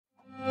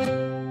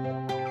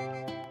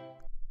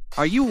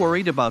Are you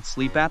worried about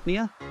sleep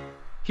apnea?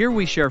 Here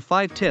we share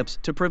 5 tips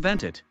to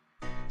prevent it.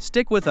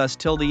 Stick with us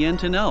till the end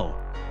to know.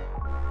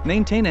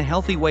 Maintain a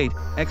healthy weight.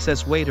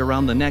 Excess weight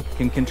around the neck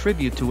can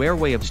contribute to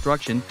airway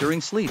obstruction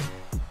during sleep.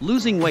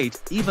 Losing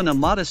weight, even a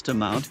modest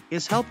amount,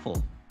 is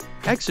helpful.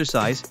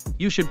 Exercise.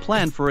 You should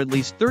plan for at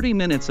least 30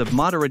 minutes of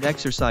moderate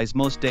exercise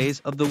most days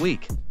of the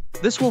week.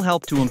 This will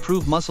help to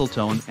improve muscle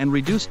tone and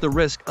reduce the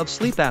risk of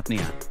sleep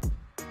apnea.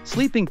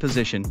 Sleeping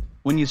position.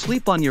 When you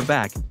sleep on your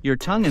back, your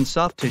tongue and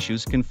soft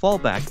tissues can fall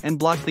back and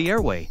block the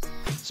airway.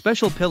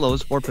 Special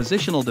pillows or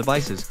positional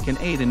devices can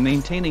aid in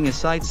maintaining a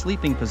side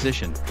sleeping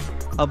position.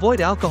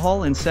 Avoid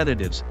alcohol and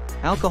sedatives.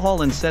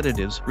 Alcohol and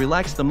sedatives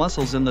relax the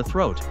muscles in the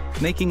throat,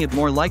 making it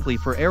more likely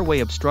for airway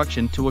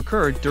obstruction to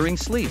occur during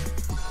sleep.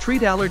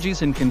 Treat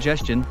allergies and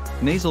congestion.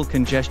 Nasal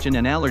congestion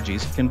and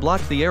allergies can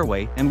block the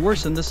airway and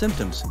worsen the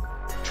symptoms.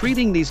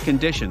 Treating these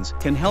conditions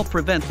can help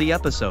prevent the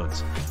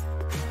episodes.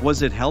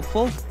 Was it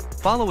helpful?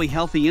 Follow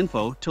eHealthy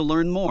Info to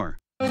learn more.